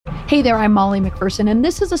Hey there, I'm Molly McPherson, and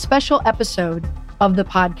this is a special episode of the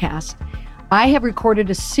podcast. I have recorded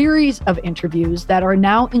a series of interviews that are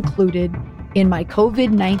now included in my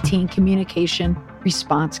COVID-19 communication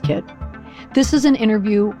response kit. This is an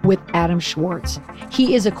interview with Adam Schwartz.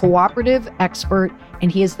 He is a cooperative expert, and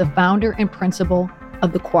he is the founder and principal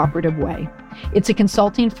of The Cooperative Way. It's a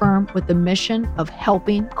consulting firm with the mission of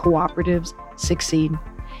helping cooperatives succeed.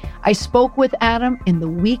 I spoke with Adam in the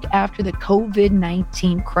week after the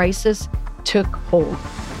COVID-19 crisis took hold.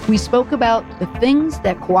 We spoke about the things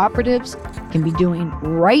that cooperatives can be doing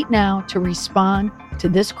right now to respond to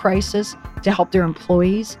this crisis to help their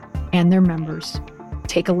employees and their members.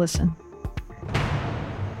 Take a listen.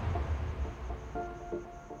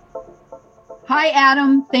 Hi,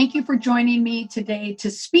 Adam. Thank you for joining me today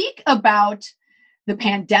to speak about the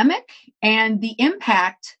pandemic and the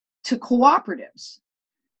impact to cooperatives.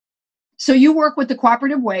 So you work with The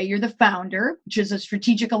Cooperative Way. You're the founder, which is a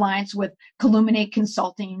strategic alliance with Colluminate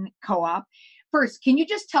Consulting Co-op. First, can you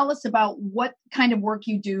just tell us about what kind of work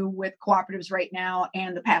you do with cooperatives right now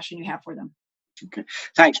and the passion you have for them? Okay.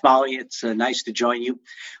 Thanks, Molly. It's nice to join you.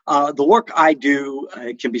 The work I do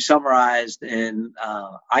can be summarized in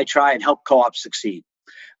I try and help co-ops succeed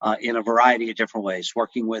in a variety of different ways,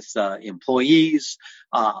 working with employees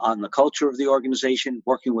on the culture of the organization,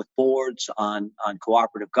 working with boards on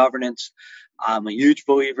cooperative governance. I'm a huge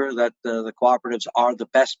believer that the cooperatives are the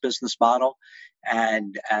best business model.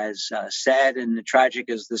 And as sad and tragic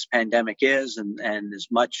as this pandemic is, and as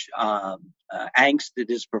much angst it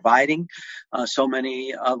is providing so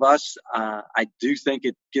many of us, I do think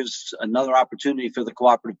it gives another opportunity for the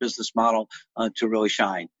cooperative business model to really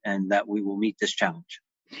shine, and that we will meet this challenge.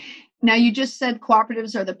 Now, you just said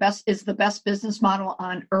cooperatives are the best business model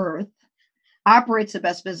on earth, operates the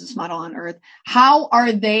best business model on earth. How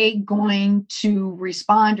are they going to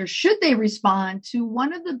respond, or should they respond to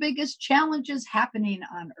one of the biggest challenges happening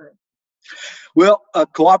on earth? Well,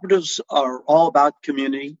 cooperatives are all about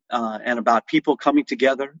community and about people coming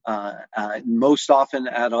together, most often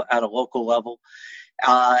at a local level,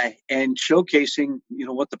 and showcasing,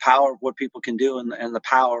 what the power of what people can do and the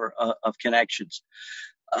power of connections.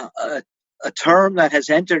 A term that has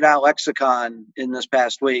entered our lexicon in this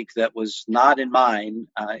past week that was not in mine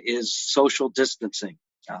is social distancing.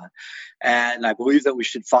 And I believe that we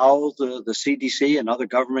should follow the CDC and other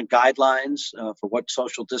government guidelines for what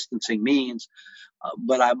social distancing means.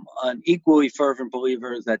 But I'm an equally fervent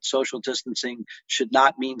believer that social distancing should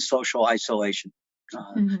not mean social isolation.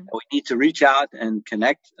 We need to reach out and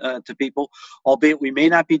connect to people, albeit we may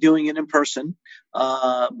not be doing it in person,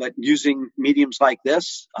 but using mediums like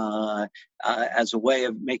this as a way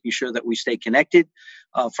of making sure that we stay connected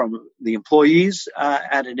from the employees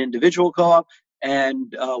at an individual co-op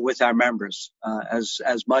and with our members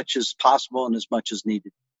as much as possible and as much as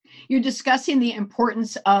needed. You're discussing the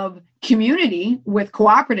importance of community with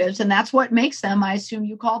cooperatives, and that's what makes them, I assume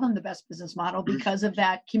you call them, the best business model because of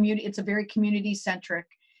that community. It's a very community-centric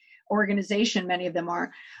organization, many of them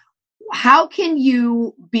are. How can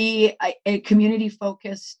you be a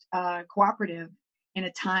community-focused cooperative in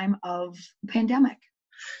a time of pandemic?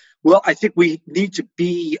 Well, I think we need to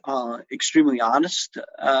be extremely honest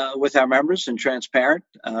with our members and transparent,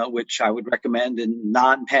 which I would recommend in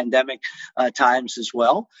non-pandemic times as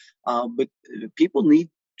well. But people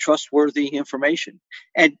need trustworthy information.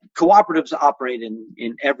 And cooperatives operate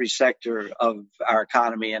in every sector of our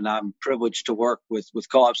economy, and I'm privileged to work with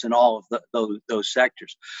co-ops in all of those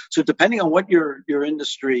sectors. So depending on what your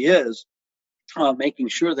industry is, making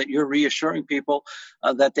sure that you're reassuring people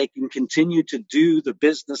that they can continue to do the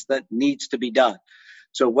business that needs to be done.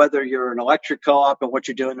 So whether you're an electric co-op and what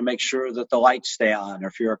you're doing to make sure that the lights stay on, or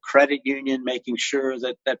if you're a credit union, making sure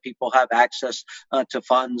that people have access to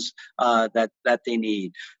funds that they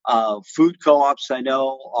need. Food co-ops, I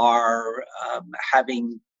know, are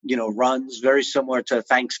having runs very similar to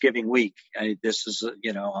Thanksgiving week. This is,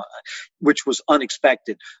 which was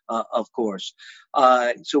unexpected, of course.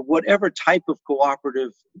 So whatever type of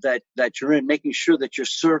cooperative that you're in, making sure that you're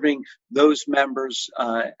serving those members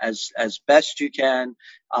as best you can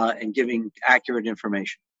and giving accurate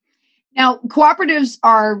information. Now, cooperatives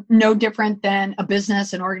are no different than a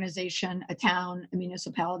business, an organization, a town, a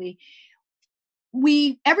municipality.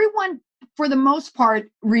 Everyone, for the most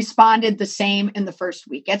part, responded the same in the first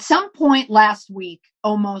week. At some point last week,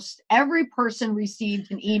 almost every person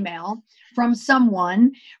received an email from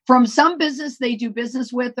someone, from some business they do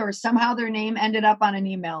business with, or somehow their name ended up on an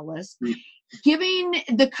email list, giving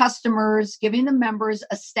the customers, giving the members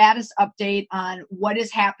a status update on what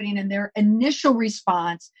is happening in their initial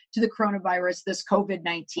response to the coronavirus, this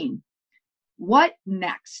COVID-19. What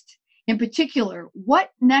next? in particular,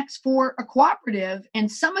 what next for a cooperative,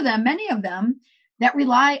 and some of them, many of them, that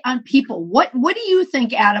rely on people? What do you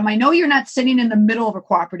think, Adam? I know you're not sitting in the middle of a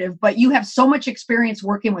cooperative, but you have so much experience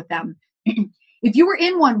working with them. If you were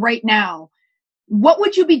in one right now, what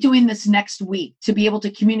would you be doing this next week to be able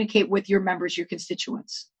to communicate with your members, your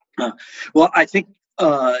constituents? Well, I think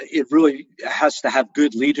it really has to have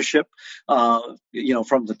good leadership,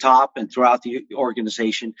 from the top and throughout the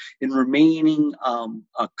organization, in remaining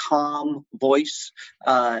a calm voice.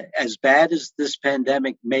 As bad as this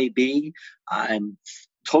pandemic may be, I'm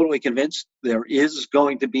totally convinced there is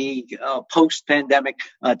going to be post-pandemic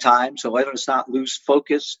time. So let us not lose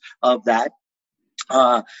focus of that.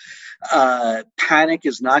 Panic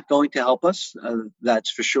is not going to help us,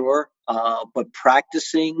 that's for sure. But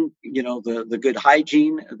practicing, the good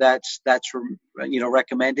hygiene that's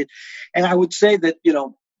recommended. And I would say that,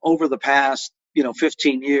 over the past,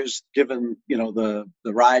 15 years, given, the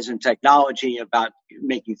rise in technology about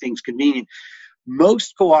making things convenient,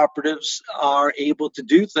 most cooperatives are able to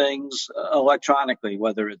do things electronically,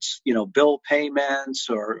 whether it's, bill payments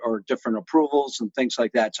or different approvals and things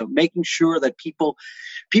like that. So making sure that people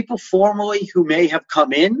formally who may have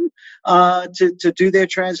come in to do their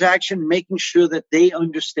transaction, making sure that they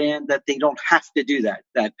understand that they don't have to do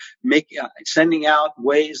that, sending out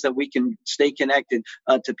ways that we can stay connected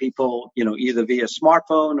to people, either via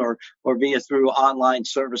smartphone or via through online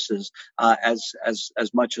services as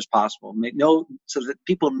much as possible. So that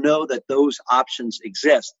people know that those options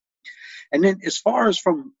exist. And then as far as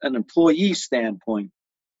from an employee standpoint,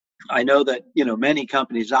 I know that, many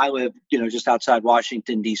companies, I live, just outside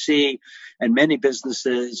Washington, D.C., and many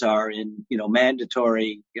businesses are in,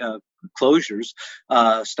 mandatory closures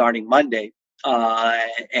starting Monday.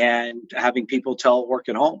 And having people telework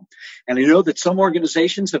at home. And I know that some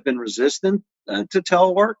organizations have been resistant to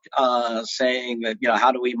telework, saying that,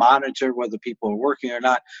 how do we monitor whether people are working or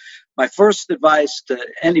not? My first advice to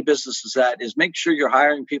any business is make sure you're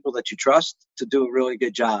hiring people that you trust to do a really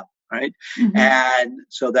good job. Right. Mm-hmm. And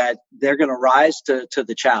so that they're going to rise to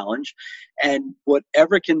the challenge, and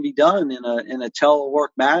whatever can be done in a telework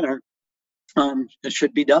manner, it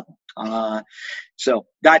should be done. So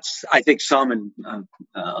that's, I think, some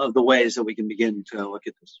of the ways that we can begin to look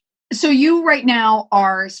at this. So you right now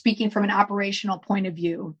are speaking from an operational point of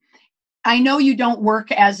view. I know you don't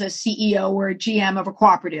work as a CEO or a GM of a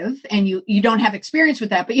cooperative, and you don't have experience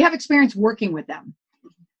with that, but you have experience working with them.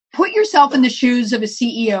 Put yourself in the shoes of a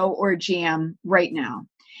CEO or a GM right now.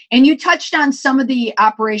 And you touched on some of the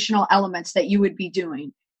operational elements that you would be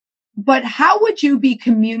doing. But how would you be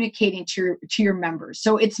communicating to your members?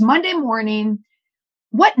 So it's Monday morning.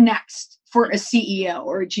 What next for a CEO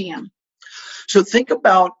or a GM? So think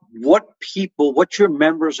about what your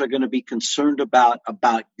members are going to be concerned about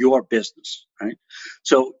your business, right?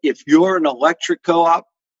 So if you're an electric co-op,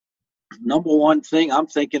 number one thing I'm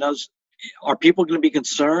thinking of is, are people going to be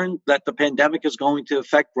concerned that the pandemic is going to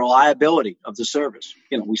affect reliability of the service?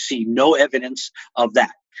 We see no evidence of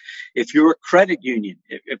that. If you're a credit union,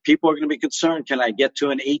 if people are going to be concerned, can I get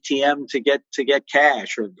to an ATM to get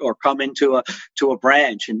cash or come into a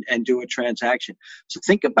branch and do a transaction? So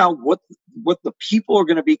think about what the people are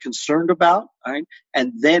going to be concerned about, right?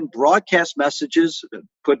 And then broadcast messages,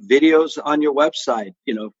 put videos on your website.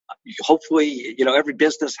 Hopefully, every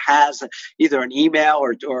business has either an email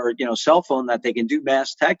or cell phone that they can do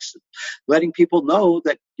mass text, letting people know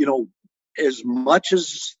that, as much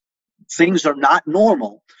as things are not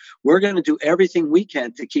normal, we're going to do everything we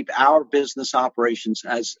can to keep our business operations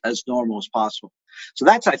as normal as possible. So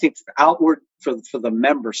that's, I think, outward for the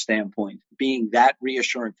member standpoint, being that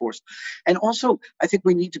reassuring force. And also, I think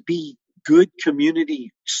we need to be good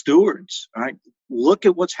community stewards, right? Look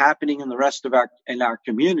at what's happening in the rest of our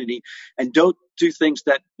community, and don't do things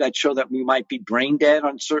that show that we might be brain dead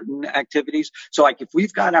on certain activities. So, like, if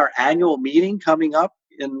we've got our annual meeting coming up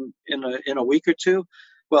in a week or two,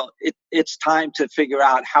 well, it's time to figure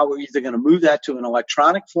out how we're either going to move that to an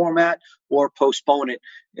electronic format or postpone it,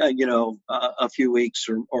 a few weeks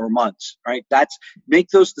or months, right? Make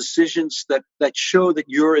those decisions that show that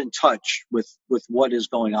you're in touch with what is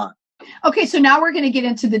going on. Okay, so now we're going to get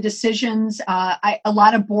into the decisions. A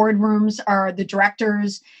lot of boardrooms the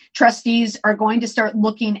directors, trustees are going to start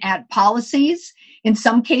looking at policies. In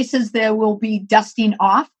some cases, there will be dusting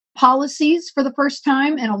off policies for the first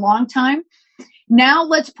time in a long time. Now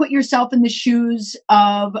let's put yourself in the shoes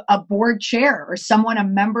of a board chair or a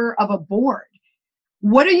member of a board.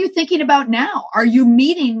 What are you thinking about now? Are you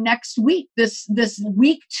meeting next week, this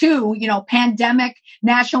week 2, pandemic,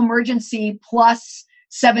 national emergency plus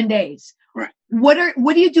 7 days? Right. What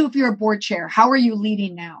do you do if you're a board chair? How are you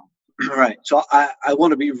leading now? Right. So I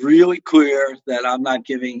want to be really clear that I'm not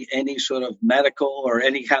giving any sort of medical or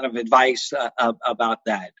any kind of advice about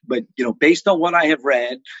that. But, based on what I have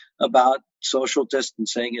read about social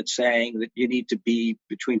distancing, it's saying that you need to be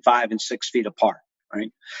between 5 and 6 feet apart.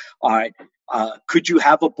 Right. All right. Could you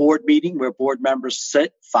have a board meeting where board members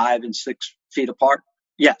sit 5 and 6 feet apart?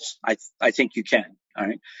 Yes, I think you can. All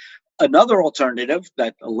right. Another alternative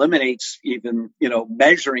that eliminates even,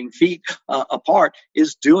 measuring feet apart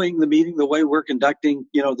is doing the meeting the way we're conducting,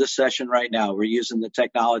 this session right now. We're using the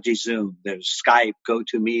technology Zoom. There's Skype,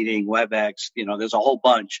 GoToMeeting, WebEx. There's a whole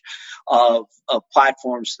bunch of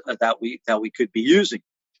platforms that we could be using.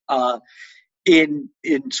 In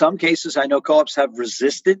some cases, I know co-ops have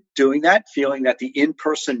resisted doing that, feeling that the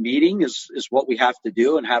in-person meeting is what we have to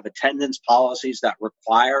do, and have attendance policies that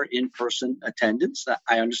require in-person attendance.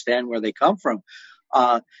 I understand where they come from.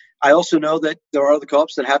 I also know that there are other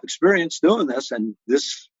co-ops that have experience doing this, and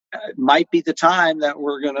this might be the time that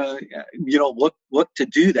we're going to, look to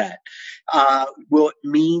do that. Will it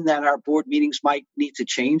mean that our board meetings might need to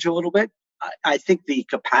change a little bit? I think the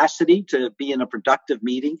capacity to be in a productive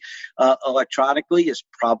meeting electronically is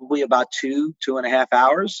probably about 2.5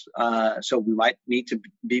 hours. So we might need to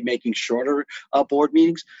be making shorter board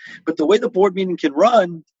meetings. But the way the board meeting can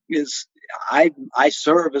run is I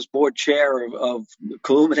serve as board chair of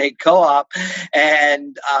Colluminate Co-op,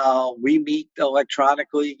 and we meet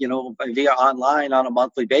electronically, via online on a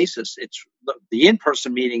monthly basis. It's the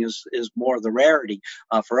in-person meeting is more the rarity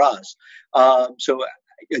for us. So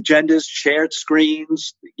agendas, shared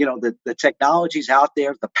screens, the technology's out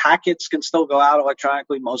there. The packets can still go out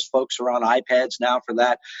electronically. Most folks are on iPads now for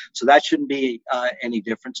that. So that shouldn't be any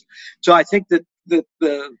difference. So I think that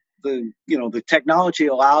the technology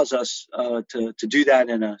allows us to do that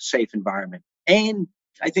in a safe environment. And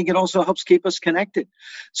I think it also helps keep us connected.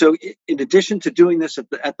 So in addition to doing this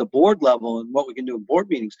at the board level and what we can do in board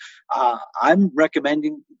meetings, I'm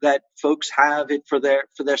recommending that folks have it for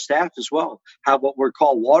their staff as well. Have what we're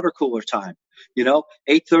called water cooler time.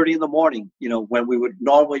 8:30 in the morning, when we would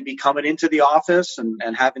normally be coming into the office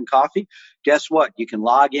and having coffee. Guess what? You can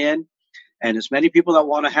log in, and as many people that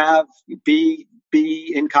want to be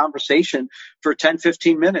in conversation for 10,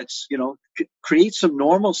 15 minutes, create some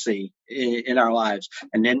normalcy in our lives.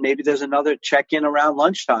 And then maybe there's another check-in around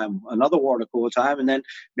lunchtime, another water cooler time, and then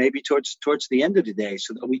maybe towards the end of the day,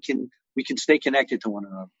 so that we can stay connected to one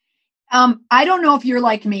another. I don't know if you're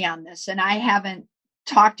like me on this, and I haven't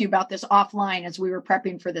talked to you about this offline as we were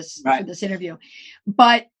prepping for this Right. for this interview.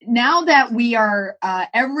 But now that we are,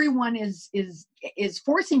 everyone is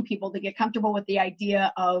forcing people to get comfortable with the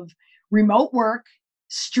idea of remote work,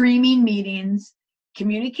 streaming meetings,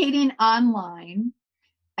 communicating online.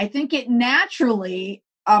 I think it naturally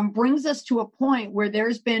brings us to a point where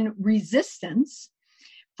there's been resistance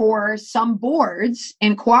for some boards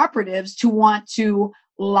and cooperatives to want to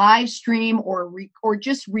live stream or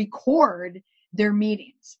just record their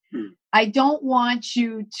meetings. I don't want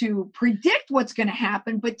you to predict what's going to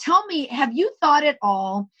happen, but tell me, have you thought at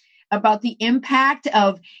all about the impact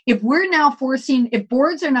of if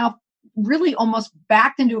boards are now really almost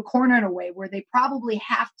backed into a corner in a way where they probably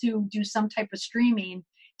have to do some type of streaming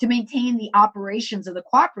to maintain the operations of the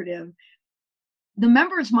cooperative? The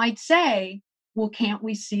members might say, well, can't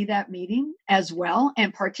we see that meeting as well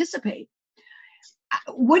and participate?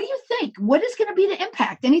 What do you think? What is going to be the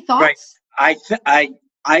impact? Any thoughts? Right.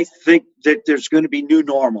 I think that there's going to be new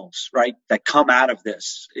normals, right, that come out of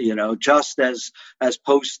this, just as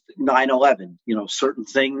post 9/11, certain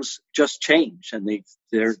things just change, and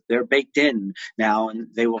they're baked in now, and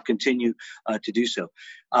they will continue to do so.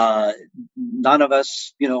 None of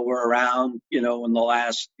us, were around, in the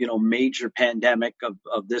last, major pandemic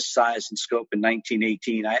of this size and scope in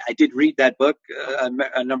 1918. I did read that book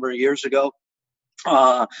a number of years ago.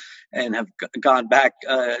 And have gone back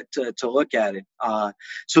to look at it.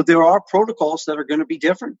 So there are protocols that are going to be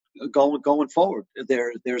different going forward.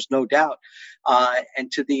 There's no doubt.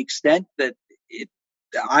 And to the extent that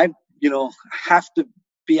I have to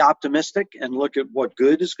be optimistic and look at what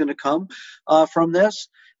good is going to come from this.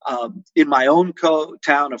 In my own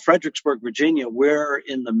town of Fredericksburg, Virginia, we're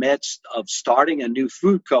in the midst of starting a new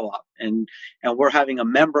food co-op, and we're having a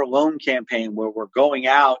member loan campaign where we're going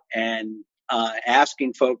out and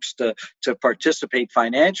asking folks to participate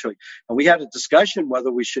financially. And we had a discussion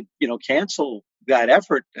whether we should, cancel that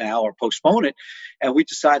effort now or postpone it. And we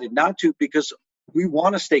decided not to, because we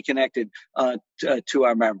want to stay connected to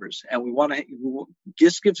our members. And we want to,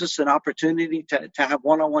 this gives us an opportunity to have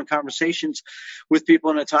one-on-one conversations with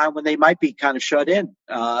people in a time when they might be kind of shut in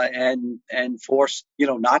and forced,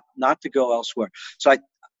 not to go elsewhere. So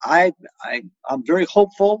I'm very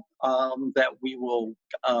hopeful that we will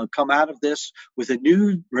come out of this with a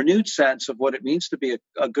renewed sense of what it means to be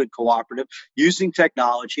a good cooperative using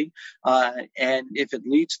technology. And if it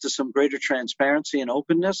leads to some greater transparency and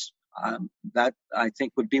openness, that I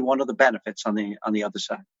think would be one of the benefits on the other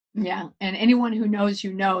side. Yeah, and anyone who knows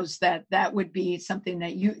you knows that that would be something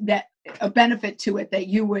that a benefit to it that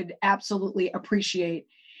you would absolutely appreciate.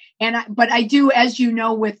 But I do, as you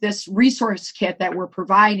know, with this resource kit that we're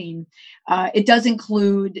providing, it does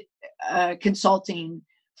include consulting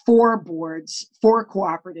for boards, for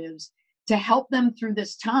cooperatives, to help them through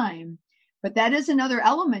this time. But that is another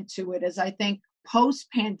element to it, as I think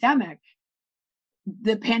post-pandemic,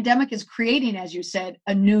 the pandemic is creating, as you said,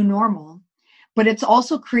 a new normal, but it's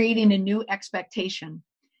also creating a new expectation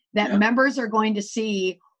that members are going to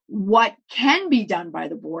see what can be done by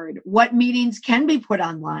the board, what meetings can be put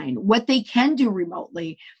online, what they can do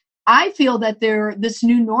remotely. I feel that this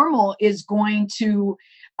new normal is going to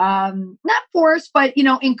not force, but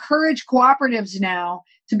encourage cooperatives now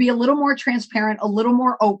to be a little more transparent, a little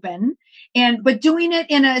more open, but doing it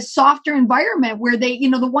in a softer environment where they,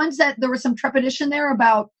 the ones that there was some trepidation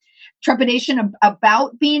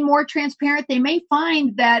about being more transparent, they may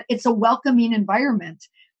find that it's a welcoming environment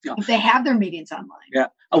if they have their meetings online. Yeah.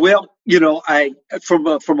 Well, from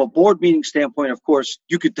a board meeting standpoint, of course,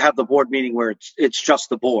 you could have the board meeting where it's just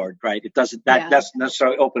the board, right? It doesn't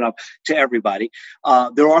necessarily open up to everybody.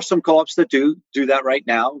 There are some co-ops that do that right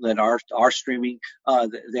now that are streaming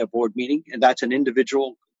their board meeting, and that's an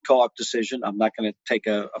individual co-op decision. I'm not going to take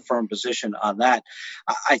a firm position on that.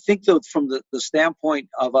 I think, though, from the standpoint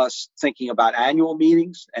of us thinking about annual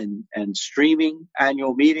meetings and streaming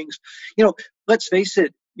annual meetings, let's face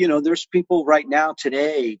it, there's people right now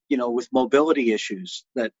today, with mobility issues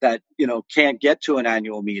that can't get to an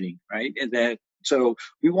annual meeting, right? And so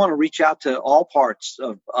we want to reach out to all parts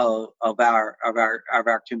of our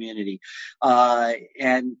community,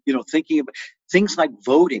 and thinking about things like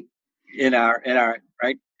voting in our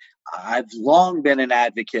right. I've long been an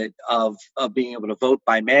advocate of being able to vote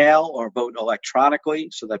by mail or vote electronically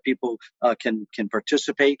so that people can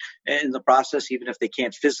participate in the process, even if they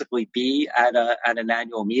can't physically be at an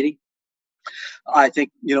annual meeting. I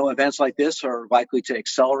think, events like this are likely to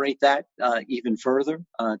accelerate that even further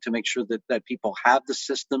to make sure that people have the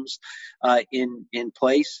systems in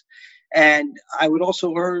place. And I would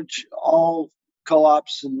also urge all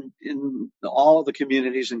co-ops in all the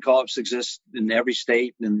communities, and co-ops exist in every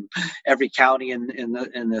state and every county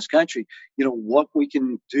in this country, what we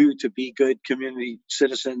can do to be good community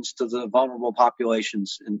citizens to the vulnerable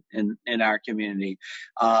populations in our community,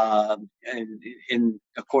 and in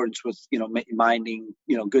accordance with minding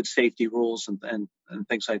good safety rules and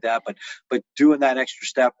things like that, but doing that extra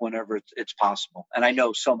step whenever it's possible, and I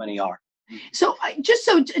know so many are. So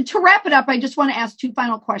to wrap it up, I just want to ask two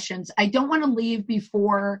final questions. I don't want to leave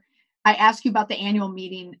before I ask you about the annual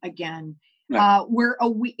meeting again. Right. We're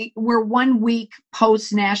 1 week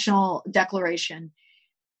post national declaration,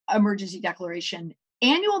 emergency declaration.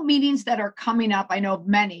 Annual meetings that are coming up, I know of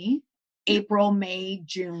many: April, May,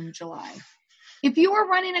 June, July. If you were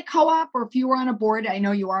running a co-op, or if you were on a board, I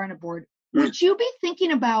know you are on a board, would you be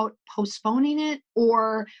thinking about postponing it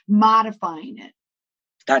or modifying it?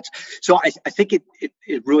 So I think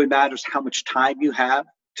it really matters how much time you have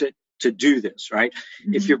to do this, right?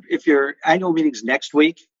 Mm-hmm. If your annual meeting's next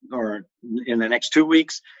week or in the next 2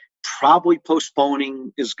 weeks, probably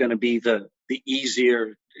postponing is going to be the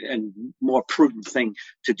easier and more prudent thing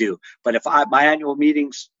to do. But if my annual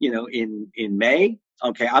meeting's in May,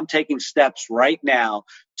 okay, I'm taking steps right now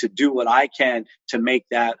to do what I can to make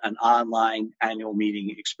that an online annual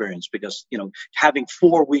meeting experience, because having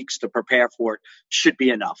 4 weeks to prepare for it should be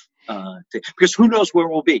enough. Because who knows where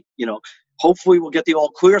we'll be? Hopefully we'll get the all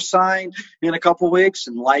clear sign in a couple of weeks,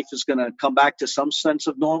 and life is going to come back to some sense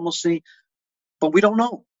of normalcy. But we don't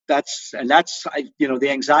know. That's the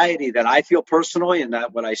anxiety that I feel personally, and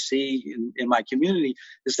that what I see in my community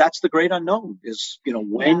is that's the great unknown is,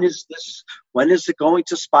 when is it going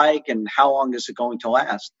to spike, and how long is it going to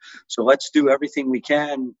last? So let's do everything we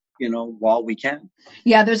can, while we can.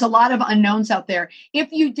 Yeah, there's a lot of unknowns out there.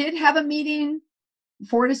 If you did have a meeting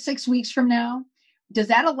 4 to 6 weeks from now, does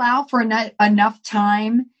that allow for enough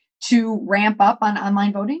time to ramp up on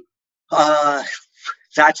online voting?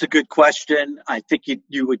 That's a good question. I think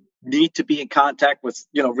you would need to be in contact with,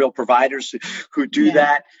 real providers who do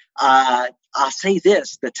that. I'll say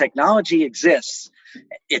this, the technology exists.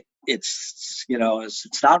 It's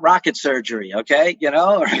not rocket surgery. Okay.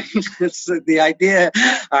 It's the idea.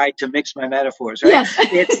 All right. To mix my metaphors, right? Yes.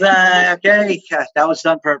 It's, okay. That was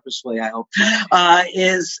done purposely, I hope,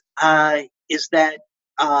 is that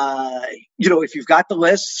if you've got the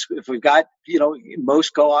lists, if we've got,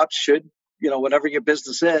 most co-ops should, whatever your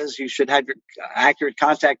business is, you should have your accurate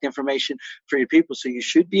contact information for your people. So you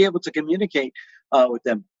should be able to communicate with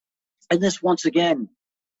them. And this, once again,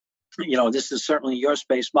 this is certainly your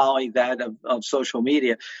space, Molly, that of social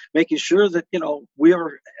media, making sure that,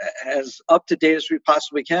 we're as up to date as we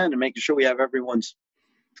possibly can, and making sure we have everyone's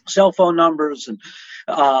cell phone numbers,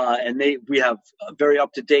 and we have very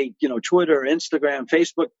up to date, Twitter, Instagram,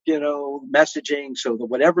 Facebook, messaging, so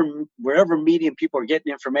that wherever medium people are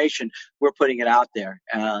getting information, we're putting it out there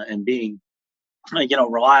and being,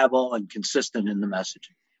 reliable and consistent in the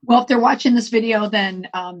messaging. Well, if they're watching this video, then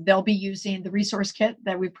they'll be using the resource kit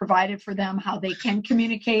that we provided for them, how they can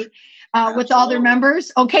communicate with all their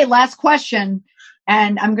members. Okay, last question.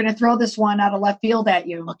 And I'm going to throw this one out of left field at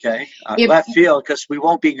you. Okay, left field, because we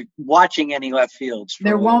won't be watching any left fields.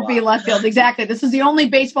 There won't be left field. Exactly. This is the only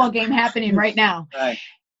baseball game happening right now. Right.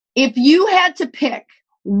 If you had to pick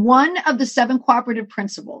one of the 7 cooperative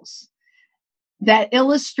principles that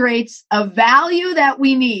illustrates a value that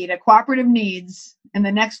we need, a cooperative needs in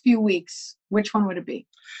the next few weeks, which one would it be?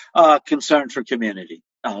 Concern for community.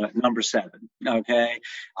 Number 7. Okay.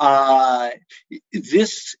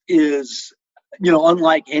 This is,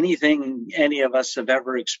 unlike anything any of us have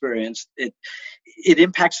ever experienced. It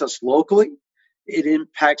impacts us locally. It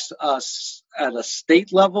impacts us at a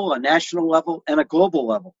state level, a national level, and a global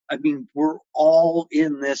level. I mean, we're all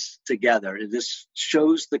in this together. This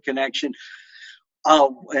shows the connection.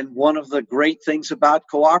 And one of the great things about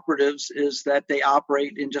cooperatives is that they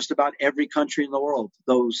operate in just about every country in the world.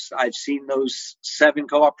 I've seen those 7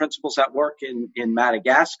 co-op principles at work in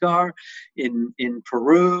Madagascar, in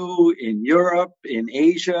Peru, in Europe, in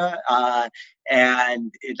Asia,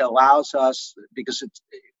 and it allows us, because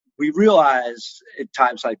we realize at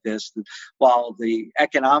times like this that while the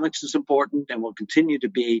economics is important and will continue to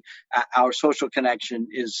be, our social connection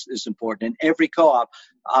is important. And every co-op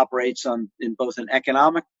operates in both an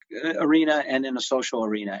economic arena and in a social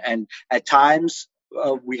arena. And at times,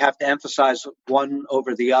 we have to emphasize one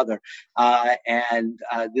over the other. And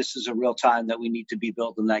this is a real time that we need to be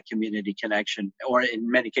building that community connection, or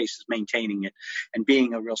in many cases, maintaining it and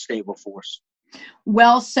being a real stable force.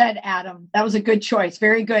 Well said, Adam. That was a good choice.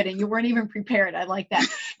 Very good. And you weren't even prepared. I like that.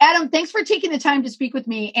 Adam, thanks for taking the time to speak with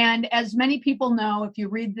me. And as many people know, if you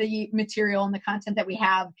read the material and the content that we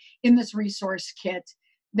have in this resource kit,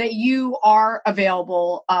 that you are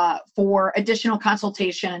available for additional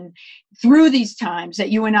consultation through these times, that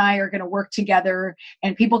you and I are going to work together,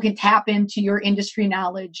 and people can tap into your industry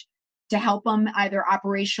knowledge to help them either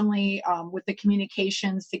operationally with the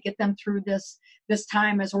communications to get them through this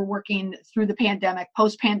time as we're working through the pandemic,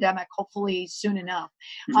 post-pandemic, hopefully soon enough.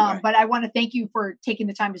 Right. But I want to thank you for taking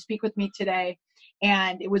the time to speak with me today.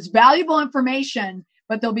 And it was valuable information,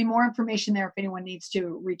 but there'll be more information there if anyone needs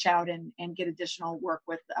to reach out and get additional work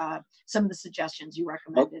with some of the suggestions you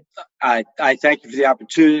recommended. I thank you for the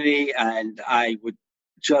opportunity, and I would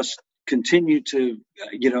just continue to,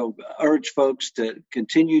 urge folks to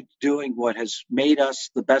continue doing what has made us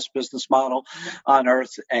the best business model on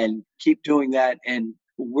earth, and keep doing that. And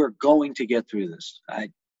we're going to get through this.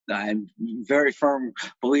 I'm a very firm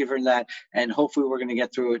believer in that, and hopefully we're going to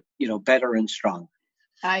get through it, better and stronger.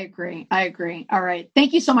 I agree. All right.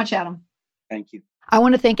 Thank you so much, Adam. Thank you. I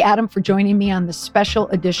want to thank Adam for joining me on this special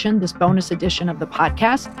edition, this bonus edition of the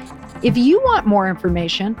podcast. If you want more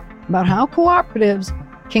information about how cooperatives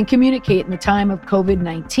can communicate in the time of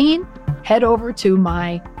COVID-19, head over to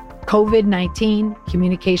my COVID-19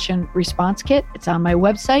 Communication Response Kit. It's on my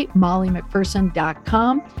website,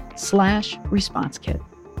 mollymcpherson.com/response kit.